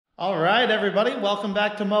All right, everybody, welcome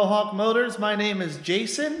back to Mohawk Motors. My name is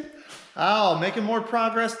Jason. Making more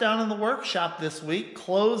progress down in the workshop this week,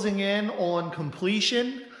 closing in on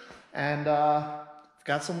completion, and I've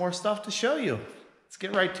got some more stuff to show you. Let's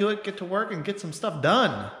get right to it, get to work, and get some stuff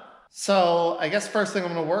done. So I guess first thing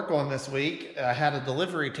I'm going to work on this week, I had a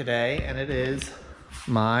delivery today, and it is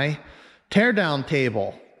my teardown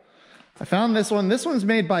table. I found this one. This one's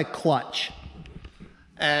made by Clutch,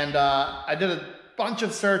 and I did a bunch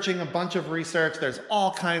of searching, a bunch of research. There's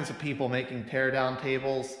all kinds of people making teardown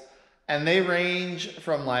tables, and they range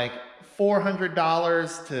from like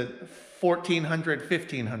 $400 to $1,400,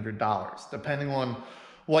 $1,500, depending on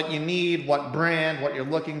what you need, what brand, what you're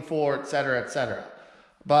looking for, etc., etc.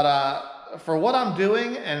 But for what I'm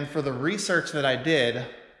doing and for the research that I did,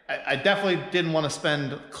 I definitely didn't want to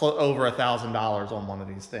spend over $1,000 on one of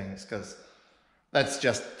these things, because that's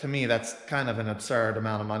just, to me, that's kind of an absurd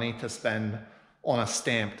amount of money to spend on a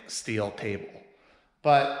stamped steel table.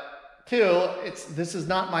 But two, this is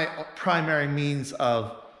not my primary means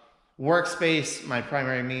of workspace, my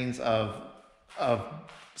primary means of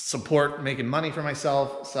support, making money for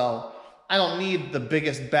myself. So I don't need the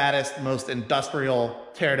biggest, baddest, most industrial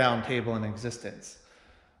teardown table in existence.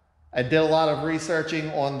 I did a lot of researching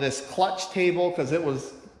on this Clutch table because it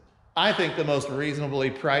was, I think, the most reasonably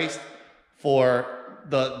priced for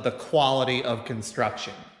the quality of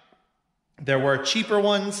construction. There were cheaper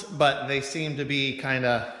ones, but they seemed to be kind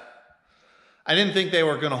of, I didn't think they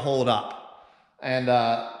were going to hold up. And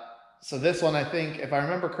so this one, I think, if I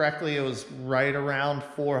remember correctly, it was right around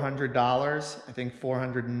 $400. I think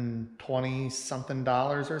 $420 something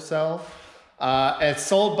or so. It's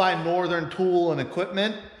sold by Northern Tool and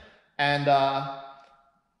Equipment. And I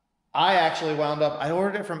actually wound up, I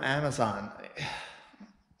ordered it from Amazon.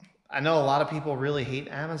 I know a lot of people really hate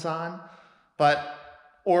Amazon, but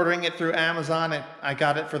ordering it through Amazon, I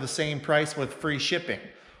got it for the same price with free shipping.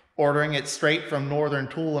 Ordering it straight from Northern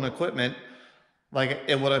Tool and Equipment, like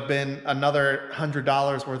it would have been another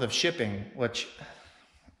 $100 worth of shipping, which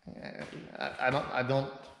I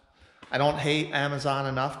don't hate Amazon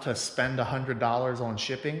enough to spend $100 on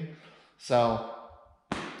shipping. So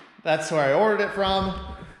that's where I ordered it from.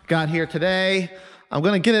 Got here today. I'm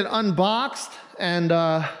gonna get it unboxed and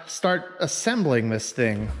start assembling this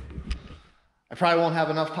thing. I probably won't have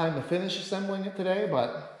enough time to finish assembling it today,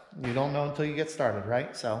 but you don't know until you get started,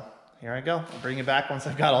 right? So here I go. I'll bring you back once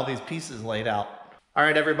I've got all these pieces laid out. All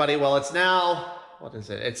right, everybody. Well, it's now, what is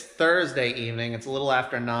it? It's Thursday evening. It's a little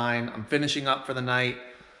after 9. I'm finishing up for the night.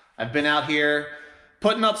 I've been out here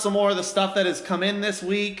putting up some more of the stuff that has come in this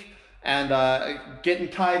week and getting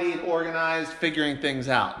tidied, organized, figuring things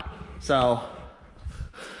out. So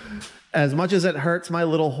as much as it hurts my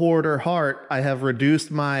little hoarder heart, I have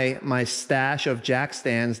reduced my stash of jack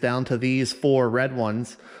stands down to these 4 red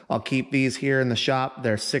ones. I'll keep these here in the shop.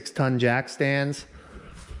 They're 6-ton jack stands.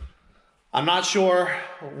 I'm not sure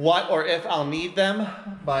what or if I'll need them,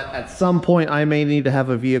 but at some point I may need to have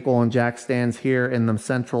a vehicle on jack stands here in the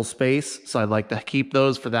central space, so I'd like to keep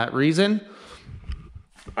those for that reason.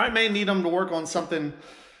 I may need them to work on something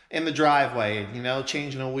in the driveway, you know,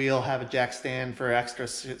 changing a wheel, have a jack stand for extra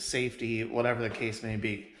safety, whatever the case may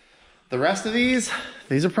be. The rest of these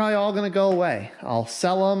are probably all going to go away. I'll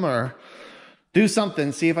sell them or do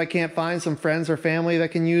something, see if I can't find some friends or family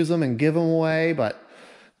that can use them and give them away, but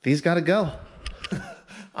these got to go.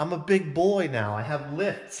 I'm a big boy now. I have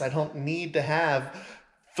lifts. I don't need to have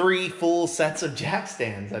 3 full sets of jack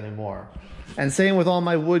stands anymore. And same with all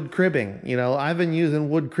my wood cribbing. You know, I've been using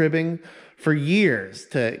wood cribbing for years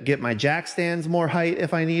to get my jack stands more height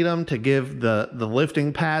if I need them, to give the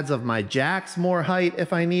lifting pads of my jacks more height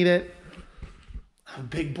if I need it. I'm a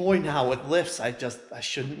big boy now with lifts. I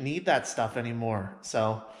shouldn't need that stuff anymore.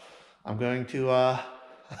 So I'm going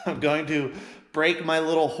to break my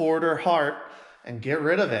little hoarder heart and get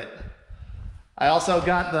rid of it. I also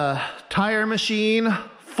got the tire machine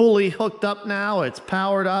fully hooked up now. It's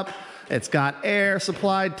powered up. It's got air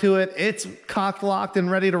supplied to it. It's cock locked and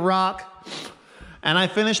ready to rock. And I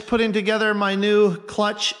finished putting together my new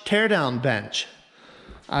Clutch teardown bench.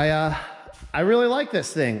 I really like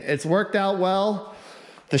this thing. It's worked out well.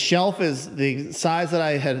 The shelf is the size that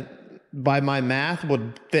I had, by my math,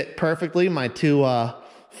 would fit perfectly my 2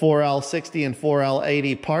 4L60 and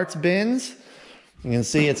 4L80 parts bins. You can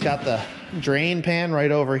see it's got the drain pan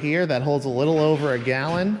right over here that holds a little over a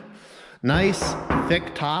gallon. Nice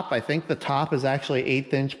thick top. I think the top is actually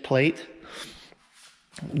 1/8-inch plate.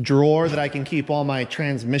 Drawer that I can keep all my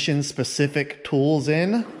transmission specific tools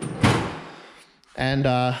in. And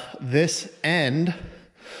this end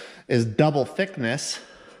is double thickness,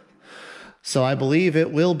 so I believe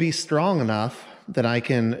it will be strong enough that I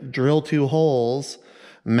can drill 2 holes,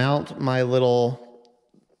 mount my little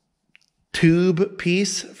tube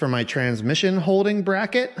piece for my transmission holding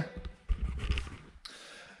bracket,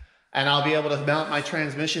 and I'll be able to mount my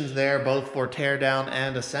transmissions there both for teardown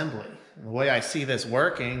and assembly. And the way I see this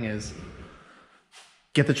working is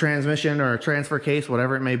get the transmission or transfer case,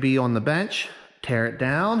 whatever it may be, on the bench, tear it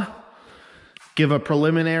down, give a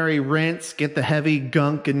preliminary rinse, get the heavy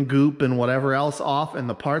gunk and goop and whatever else off in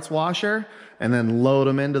the parts washer, and then load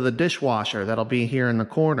them into the dishwasher that'll be here in the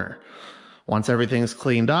corner. Once everything's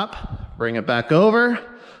cleaned up, bring it back over.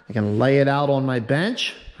 I can lay it out on my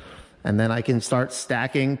bench, and then I can start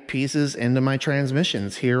stacking pieces into my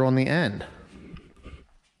transmissions here on the end.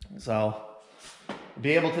 So,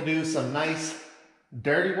 be able to do some nice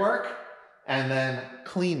dirty work and then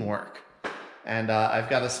clean work. And I've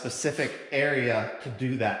got a specific area to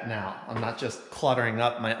do that now. I'm not just cluttering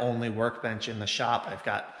up my only workbench in the shop. I've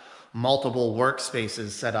got multiple workspaces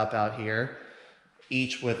set up out here,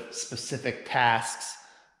 each with specific tasks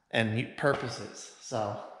and purposes.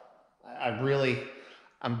 So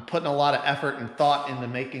I'm putting a lot of effort and thought into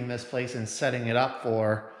making this place and setting it up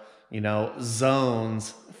for, you know,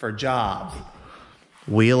 zones for jobs.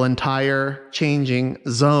 Wheel and tire changing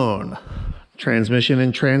zone, transmission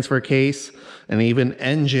and transfer case, and even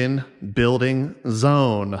engine building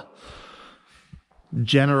zone.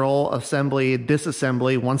 General assembly,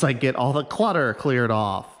 disassembly, once I get all the clutter cleared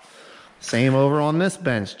off. Same over on this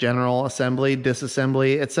bench, general assembly,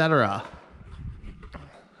 disassembly, etc.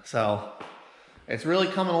 So it's really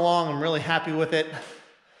coming along. I'm really happy with it.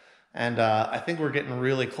 And I think we're getting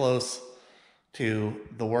really close to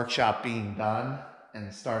the workshop being done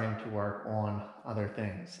and starting to work on other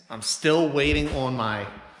things. I'm still waiting on my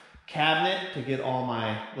cabinet to get all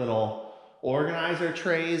my little organizer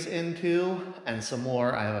trays into, and some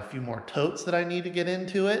more. I have a few more totes that I need to get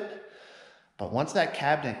into it. But once that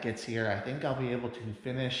cabinet gets here, I think I'll be able to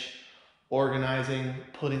finish organizing,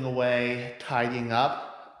 putting away, tidying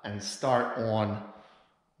up, and start on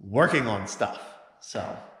working on stuff.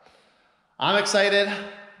 So I'm excited.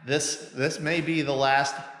 This may be the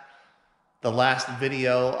last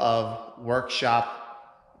video of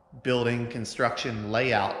workshop building construction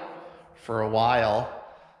layout for a while,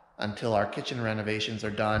 until our kitchen renovations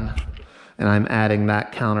are done and I'm adding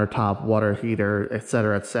that countertop, water heater,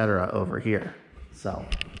 etc. over here. So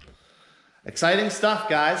exciting stuff,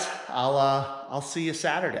 guys. I'll see you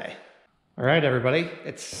Saturday. All right, everybody,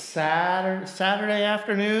 it's Saturday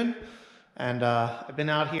afternoon, and I've been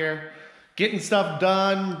out here getting stuff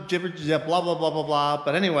done, blah blah blah blah blah.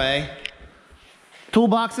 But anyway,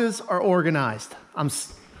 toolboxes are organized. I'm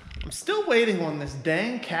still waiting on this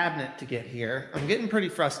dang cabinet to get here. I'm getting pretty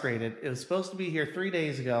frustrated. It was supposed to be here 4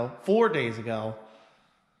 days ago.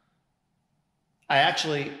 I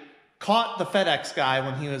actually caught the FedEx guy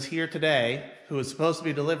when he was here today, who was supposed to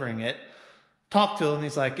be delivering it. Talked to him,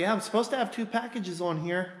 he's like, yeah, I'm supposed to have 2 packages on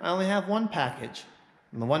here. I only have 1 package.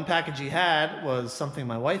 And the 1 package he had was something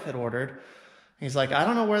my wife had ordered. He's like, I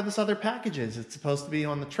don't know where this other package is. It's supposed to be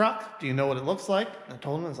on the truck. Do you know what it looks like? I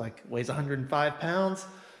told him, it's like, weighs 105 pounds.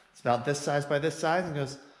 It's about this size by this size. And he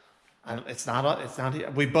goes, it's not here.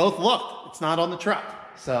 We both looked. It's not on the truck.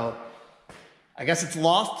 So I guess it's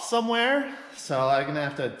lost somewhere. So I'm going to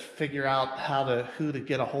have to figure out who to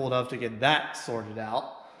get a hold of to get that sorted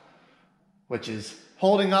out, which is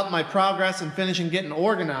holding up my progress and finishing getting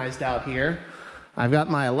organized out here. I've got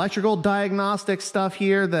my electrical diagnostic stuff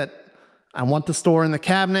here that I want to store in the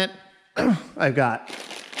cabinet. I've got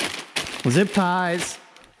zip ties,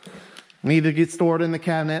 need to get stored in the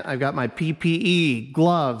cabinet. I've got my PPE,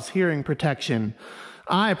 gloves, hearing protection,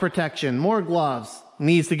 eye protection, more gloves,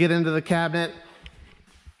 needs to get into the cabinet.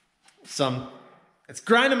 It's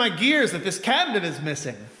grinding my gears that this cabinet is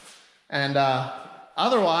missing. And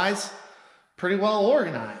otherwise, pretty well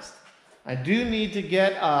organized. I do need to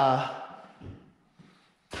get,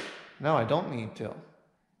 no, I don't need to.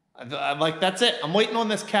 That's it. I'm waiting on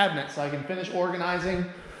this cabinet so I can finish organizing.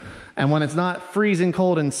 And when it's not freezing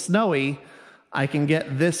cold and snowy, I can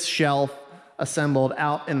get this shelf assembled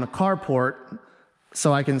out in the carport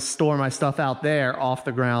so I can store my stuff out there off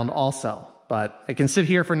the ground also. But it can sit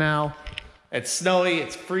here for now. It's snowy,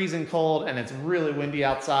 it's freezing cold, and it's really windy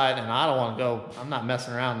outside, and I don't want to go. I'm not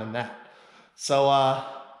messing around in that. So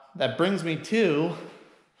that brings me to,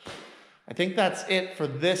 I think that's it for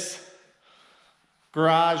this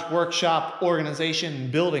garage, workshop, organization,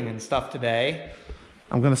 building and stuff today.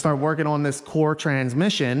 I'm going to start working on this core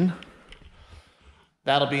transmission.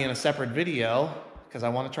 That'll be in a separate video because I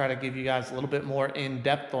want to try to give you guys a little bit more in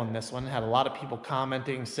depth on this one. Had a lot of people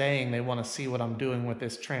commenting saying they want to see what I'm doing with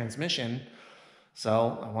this transmission.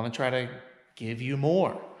 So I want to try to give you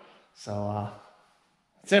more. So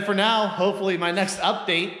that's it for now. Hopefully my next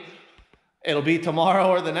update, it'll be tomorrow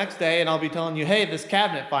or the next day, and I'll be telling you, hey, this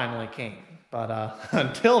cabinet finally came. But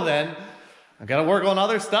until then, I gotta work on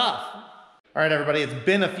other stuff. All right, everybody, it's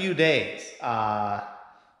been a few days.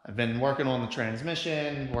 I've been working on the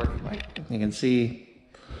transmission, working, like you can see.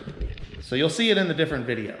 So you'll see it in the different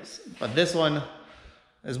videos, but this one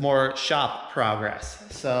is more shop progress.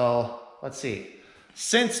 So let's see.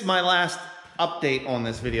 Since my last update on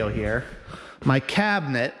this video here, my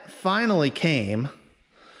cabinet finally came,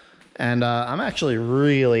 and I'm actually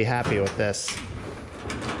really happy with this.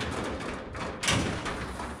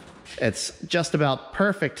 It's just about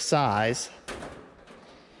perfect size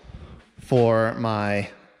for my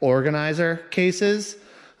organizer cases.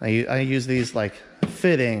 I use these like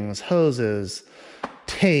fittings, hoses,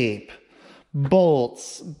 tape,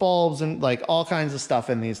 bolts, bulbs, and like all kinds of stuff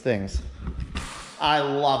in these things. I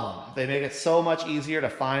love them. They make it so much easier to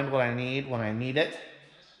find what I need when I need it.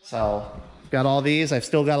 So got all these. I've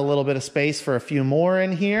still got a little bit of space for a few more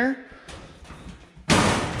in here.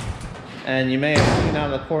 And you may have seen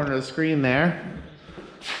out of the corner of the screen there,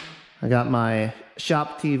 I got my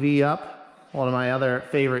shop TV up. One of my other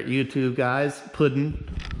favorite YouTube guys,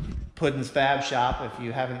 Puddin's Fab Shop. If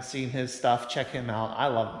you haven't seen his stuff, check him out. I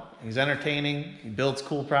love him. He's entertaining. He builds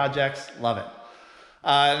cool projects. Love it.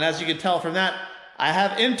 And as you can tell from that, I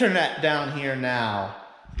have internet down here now.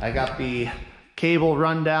 I got the cable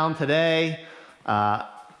run down today.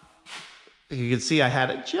 You can see I had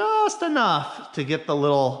it just enough to get the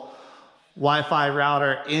little Wi-Fi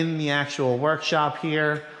router in the actual workshop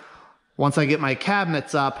here. Once I get my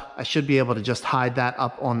cabinets up, I should be able to just hide that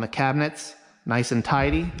up on the cabinets, nice and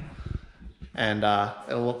tidy, and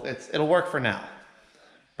it'll work for now.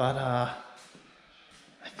 But I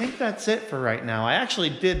think that's it for right now. I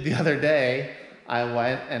actually did the other day. I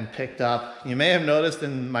went and picked up. You may have noticed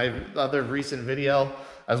in my other recent video,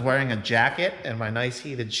 I was wearing a jacket in my nice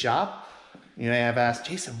heated shop. You may have asked,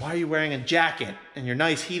 Jason, why are you wearing a jacket in your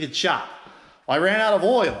nice heated shop? Well, I ran out of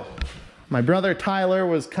oil. My brother Tyler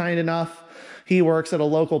was kind enough. He works at a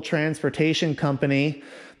local transportation company.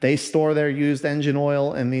 They store their used engine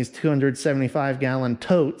oil in these 275-gallon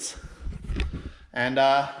totes. And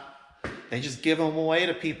they just give them away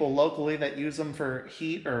to people locally that use them for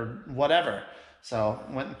heat or whatever. So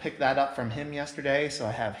I went and picked that up from him yesterday. So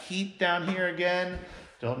I have heat down here again.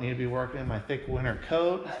 Don't need to be working in my thick winter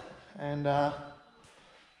coat. And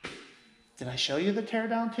did I show you the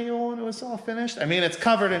teardown table when it was all finished? I mean, it's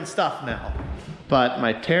covered in stuff now. But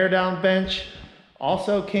my teardown bench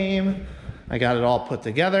also came. I got it all put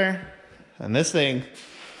together. And this thing,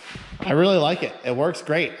 I really like it. It works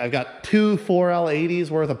great. I've got two 4L80s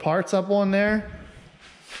worth of parts up on there.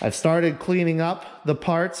 I've started cleaning up the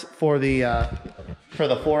parts for the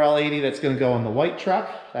 4L80 that's going to go on the white truck.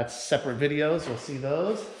 That's separate videos. You'll see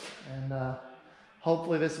those. And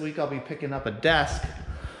hopefully this week I'll be picking up a desk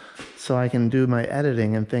so I can do my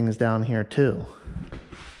editing and things down here too.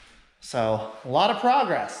 So a lot of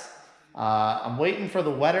progress. I'm waiting for the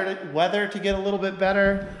weather to get a little bit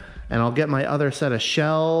better, and I'll get my other set of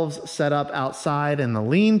shelves set up outside in the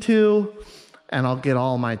lean-to, and I'll get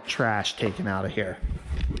all my trash taken out of here.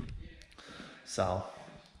 So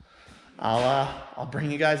I'll bring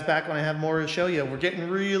you guys back when I have more to show you. We're getting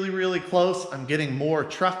really, really close. I'm getting more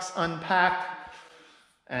trucks unpacked,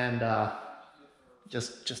 and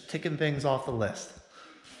just ticking things off the list.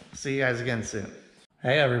 See you guys again soon.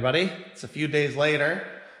 Hey everybody, it's a few days later.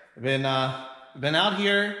 I've been out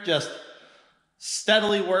here just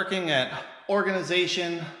steadily working at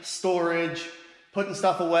organization, storage, putting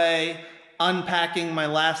stuff away, unpacking my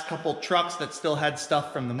last couple trucks that still had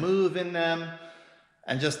stuff from the move in them,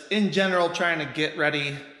 and just in general trying to get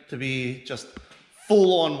ready to be just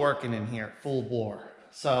full on working in here, full bore.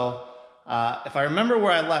 So if I remember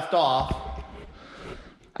where I left off,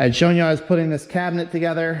 I had shown you I was putting this cabinet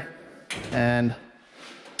together, and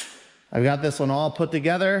I've got this one all put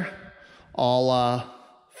together, all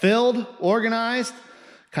filled, organized,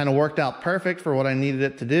 kind of worked out perfect for what I needed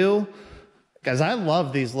it to do. Guys, I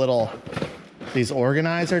love these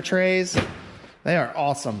organizer trays. They are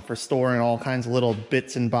awesome for storing all kinds of little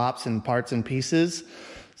bits and bops and parts and pieces.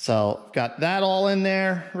 So got that all in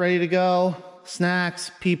there, ready to go.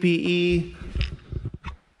 Snacks, PPE,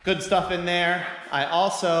 good stuff in there. I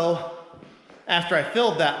also, after I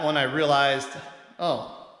filled that one, I realized,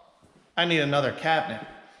 oh, I need another cabinet.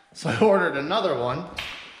 So I ordered another one,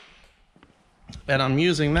 and I'm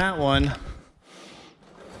using that one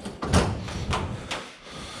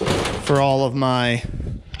for all of my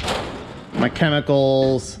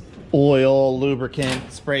chemicals, oil,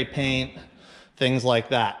 lubricant, spray paint, things like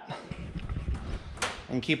that.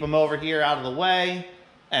 and keep them over here out of the way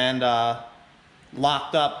and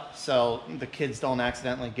locked up so the kids don't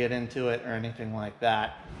accidentally get into it or anything like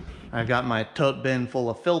that. I've got my tote bin full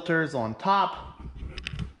of filters on top.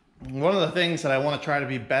 One of the things that I want to try to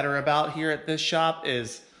be better about here at this shop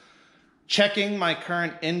is checking my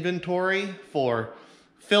current inventory for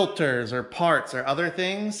filters or parts or other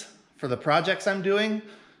things for the projects I'm doing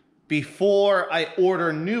before I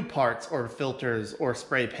order new parts or filters or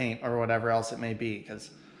spray paint or whatever else it may be, because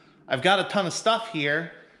I've got a ton of stuff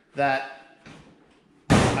here that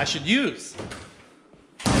I should use.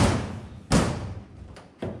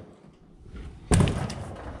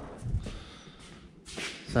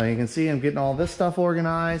 So you can see I'm getting all this stuff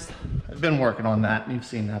organized. I've been working on that. You've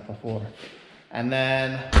seen that before. And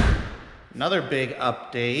then another big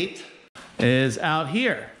update is out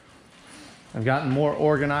here. I've gotten more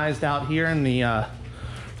organized out here in the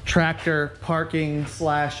tractor parking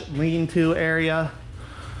slash lean-to area.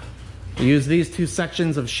 I use these two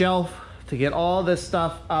sections of shelf to get all this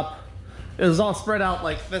stuff up. It was all spread out,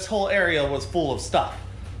 like this whole area was full of stuff.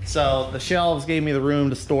 So the shelves gave me the room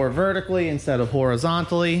to store vertically instead of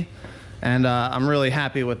horizontally. And I'm really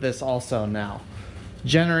happy with this also now.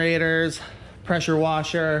 Generators, pressure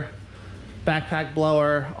washer, backpack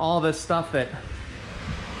blower, all this stuff that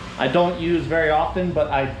I don't use very often, but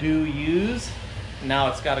I do use. Now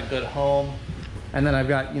it's got a good home. And then I've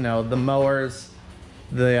got, you know, the mowers,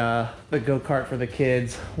 the go-kart for the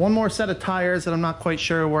kids. One more set of tires that I'm not quite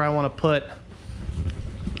sure where I want to put.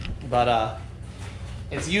 But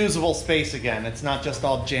it's usable space again. It's not just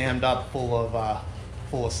all jammed up full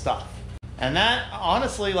of stuff. And that,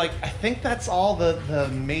 honestly, like, I think that's all the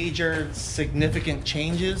major significant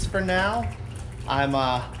changes for now.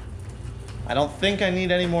 I don't think I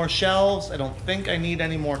need any more shelves. I don't think I need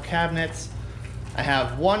any more cabinets. I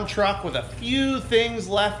have one truck with a few things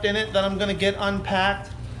left in it that I'm gonna get unpacked,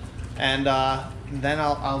 and then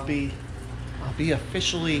I'll be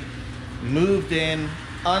officially moved in,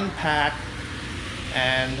 unpacked,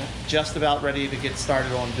 and just about ready to get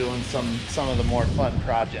started on doing some of the more fun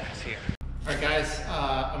projects here. All right, guys,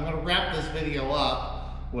 I'm gonna wrap this video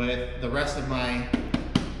up with the rest of my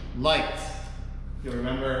lights. You'll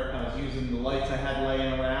remember I was using the lights I had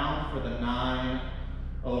laying around for the 9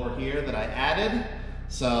 over here that I added.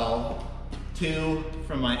 So 2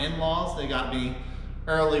 from my in-laws, they got me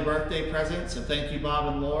early birthday presents, so thank you,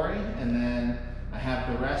 Bob and Lori. And then I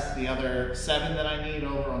have the rest, the other 7 that I need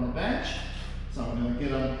over on the bench. So I'm gonna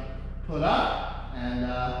get them put up, and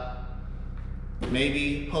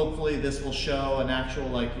maybe, hopefully this will show an actual,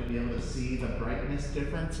 like, you'll be able to see the brightness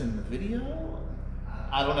difference in the video.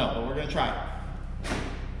 I don't know, but we're gonna try it.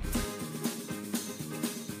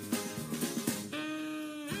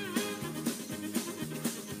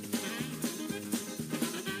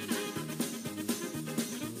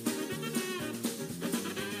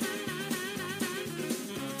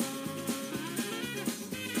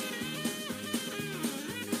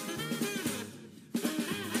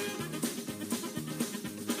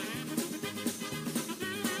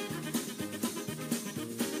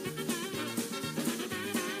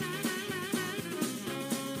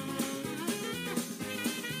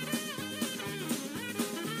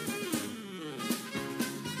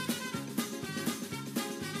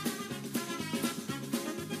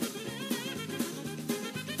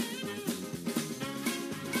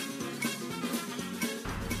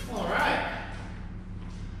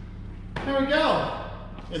 There we go.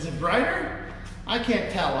 Is it brighter? I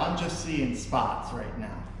can't tell. I'm just seeing spots right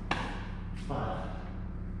now. But,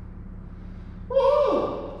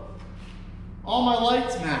 woo! All my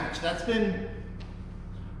lights match. That's been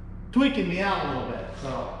tweaking me out a little bit.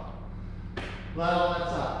 So, glad all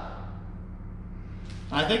that's up.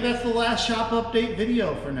 I think that's the last shop update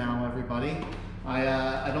video for now, everybody.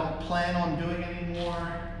 I don't plan on doing any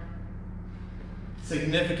more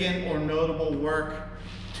significant or notable work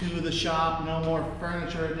to the shop, no more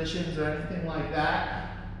furniture additions or anything like that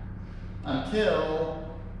until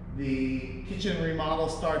the kitchen remodel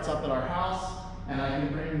starts up at our house and I can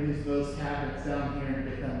bring those cabinets down here and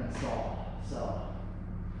get them installed. So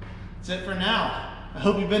that's it for now. I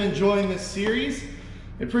hope you've been enjoying this series.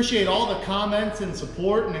 I appreciate all the comments and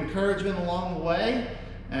support and encouragement along the way,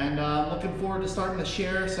 and looking forward to starting to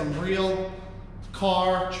share some real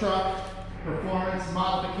car, truck, performance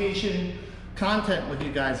modification content with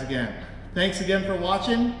you guys again. Thanks again for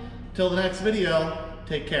watching. Till the next video,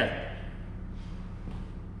 take care.